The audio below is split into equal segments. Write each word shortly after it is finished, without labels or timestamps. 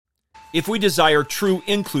If we desire true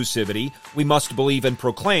inclusivity, we must believe and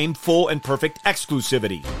proclaim full and perfect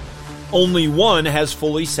exclusivity. Only one has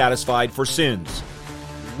fully satisfied for sins.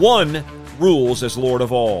 One rules as Lord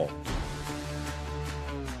of all.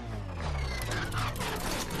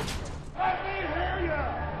 Let me hear you!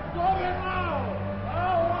 Going low!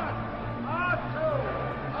 A1, A2,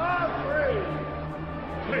 A3.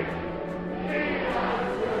 Please.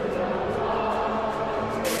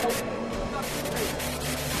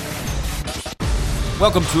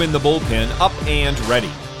 Welcome to In the Bullpen, Up and Ready,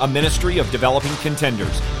 a ministry of developing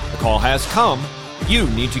contenders. The call has come. You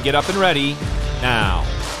need to get up and ready now.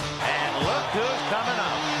 And look who's coming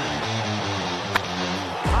up.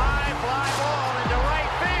 High fly ball into right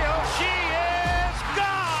field. She is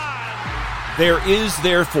gone. There is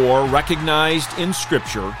therefore recognized in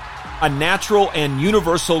Scripture a natural and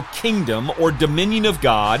universal kingdom or dominion of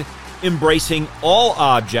God embracing all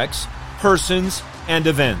objects, persons, and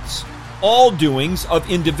events, all doings of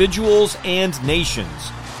individuals and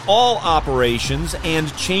nations, all operations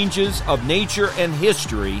and changes of nature and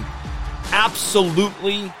history,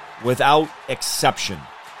 absolutely without exception.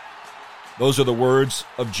 Those are the words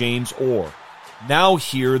of James Orr. Now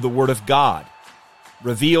hear the word of God,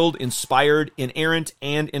 revealed, inspired, inerrant,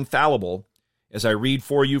 and infallible, as I read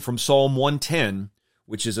for you from Psalm 110,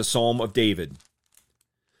 which is a psalm of David.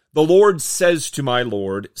 The Lord says to my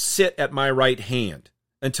Lord, sit at my right hand,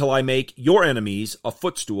 until I make your enemies a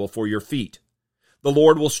footstool for your feet. The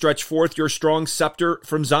Lord will stretch forth your strong scepter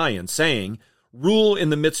from Zion, saying, rule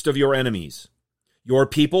in the midst of your enemies. Your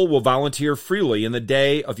people will volunteer freely in the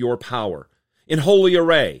day of your power. In holy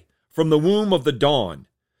array, from the womb of the dawn,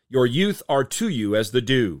 your youth are to you as the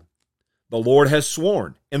dew. The Lord has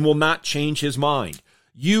sworn and will not change his mind.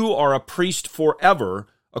 You are a priest forever,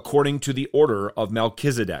 according to the order of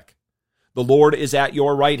Melchizedek. The Lord is at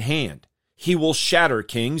your right hand. He will shatter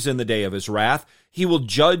kings in the day of his wrath. He will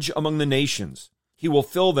judge among the nations. He will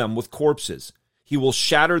fill them with corpses. He will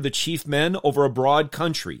shatter the chief men over a broad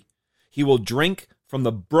country. He will drink from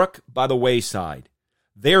the brook by the wayside.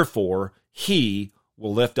 Therefore, he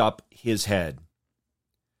will lift up his head.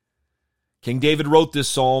 King David wrote this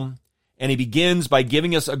psalm, and he begins by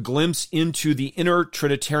giving us a glimpse into the inner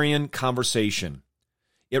Trinitarian conversation.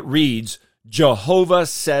 It reads, Jehovah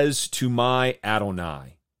says to my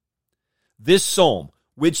Adonai. This psalm,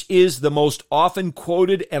 which is the most often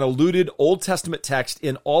quoted and alluded Old Testament text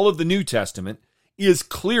in all of the New Testament, is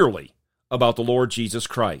clearly about the Lord Jesus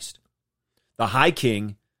Christ, the High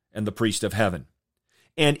King and the Priest of Heaven.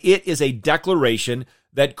 And it is a declaration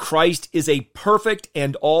that Christ is a perfect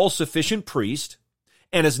and all-sufficient priest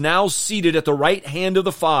and is now seated at the right hand of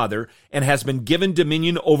the Father and has been given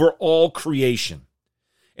dominion over all creation.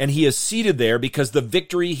 And he is seated there because the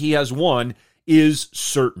victory he has won is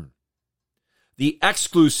certain. The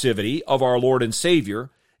exclusivity of our Lord and Savior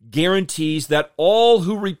guarantees that all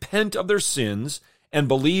who repent of their sins and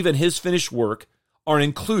believe in his finished work are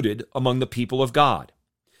included among the people of God.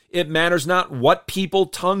 It matters not what people,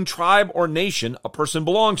 tongue, tribe, or nation a person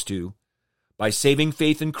belongs to. By saving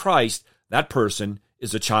faith in Christ, that person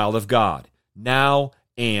is a child of God, now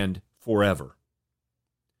and forever.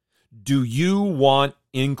 Do you want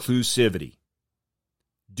inclusivity?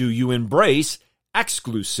 Do you embrace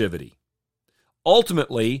exclusivity?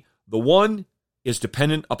 Ultimately, the one is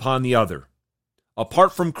dependent upon the other.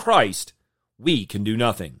 Apart from Christ, we can do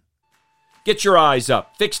nothing. Get your eyes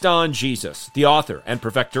up, fixed on Jesus, the author and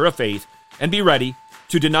perfecter of faith, and be ready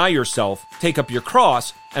to deny yourself, take up your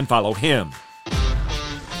cross, and follow him.